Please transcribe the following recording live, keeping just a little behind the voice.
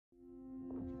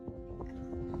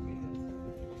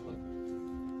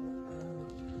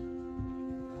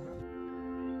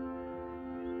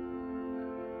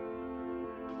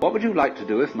What would you like to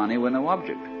do if money were no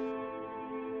object?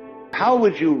 How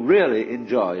would you really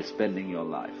enjoy spending your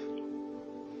life?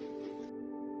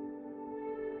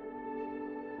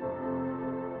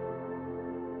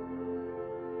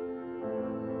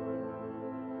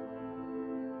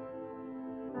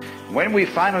 When we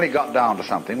finally got down to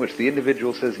something which the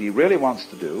individual says he really wants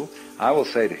to do, I will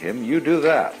say to him, you do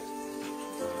that.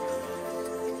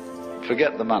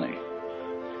 Forget the money.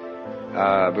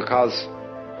 Because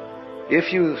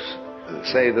if you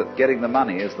say that getting the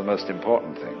money is the most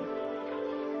important thing,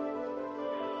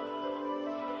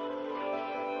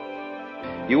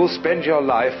 you will spend your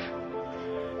life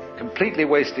completely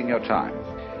wasting your time.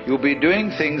 You'll be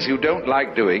doing things you don't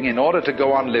like doing in order to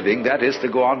go on living, that is, to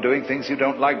go on doing things you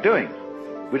don't like doing,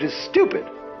 which is stupid.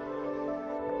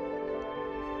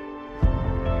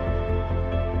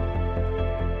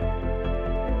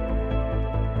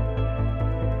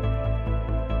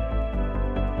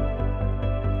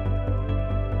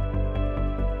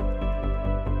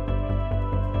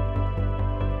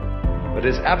 But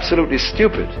it's absolutely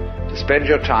stupid to spend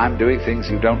your time doing things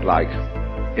you don't like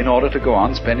in order to go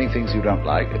on spending things you don't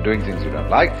like and doing things you don't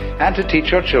like, and to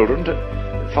teach your children to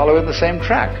follow in the same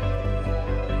track.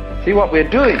 See, what we're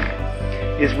doing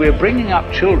is we're bringing up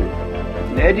children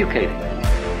and educating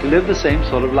them to live the same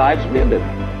sort of lives we're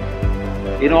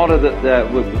living, in order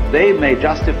that they may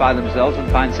justify themselves and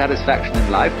find satisfaction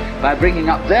in life by bringing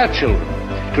up their children,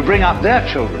 to bring up their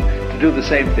children to do the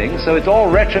same thing, so it's all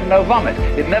wretch and no vomit.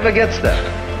 It never gets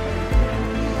there.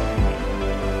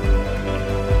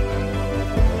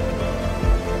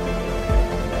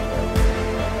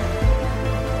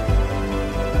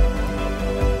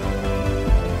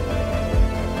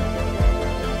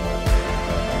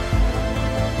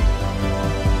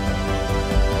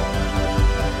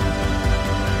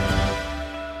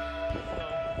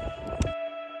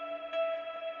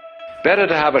 Better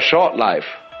to have a short life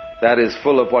that is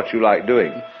full of what you like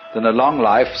doing than a long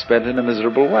life spent in a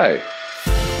miserable way.